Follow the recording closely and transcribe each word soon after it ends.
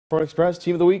Pro Express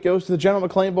Team of the Week goes to the General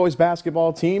McLane boys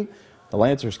basketball team. The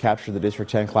Lancers captured the District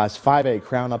 10 Class 5A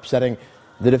crown, upsetting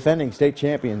the defending state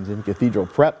champions in Cathedral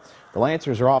Prep. The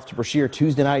Lancers are off to Brashear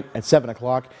Tuesday night at 7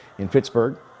 o'clock in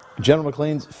Pittsburgh. General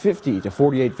McLane's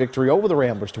 50-48 victory over the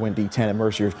Ramblers to win D10 at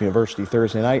Mercyhurst University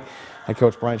Thursday night. Head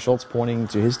coach Brian Schultz pointing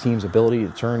to his team's ability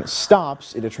to turn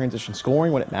stops into transition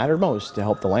scoring when it mattered most to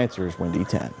help the Lancers win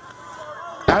D10.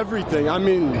 Everything. I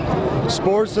mean,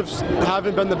 sports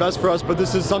haven't been the best for us, but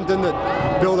this is something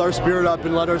that build our spirit up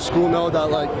and let our school know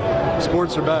that, like,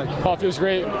 sports are back. Oh, it feels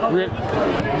great.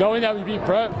 Knowing that we beat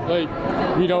Prep,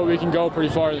 we know we can go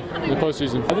pretty far in the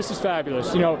postseason. This is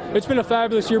fabulous. It's been a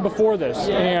fabulous year before this,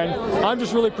 and I'm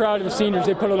just really proud of the seniors.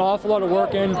 They put an awful lot of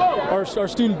work in. Our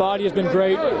student body has been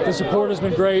great. The support has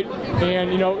been great,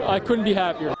 and, I couldn't be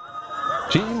happier.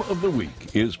 Team of the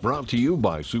Week is brought to you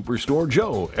by Superstore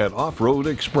Joe at Off-Road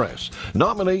Express.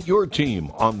 Nominate your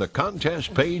team on the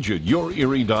contest page at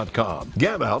YourErie.com.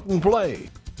 Get out and play.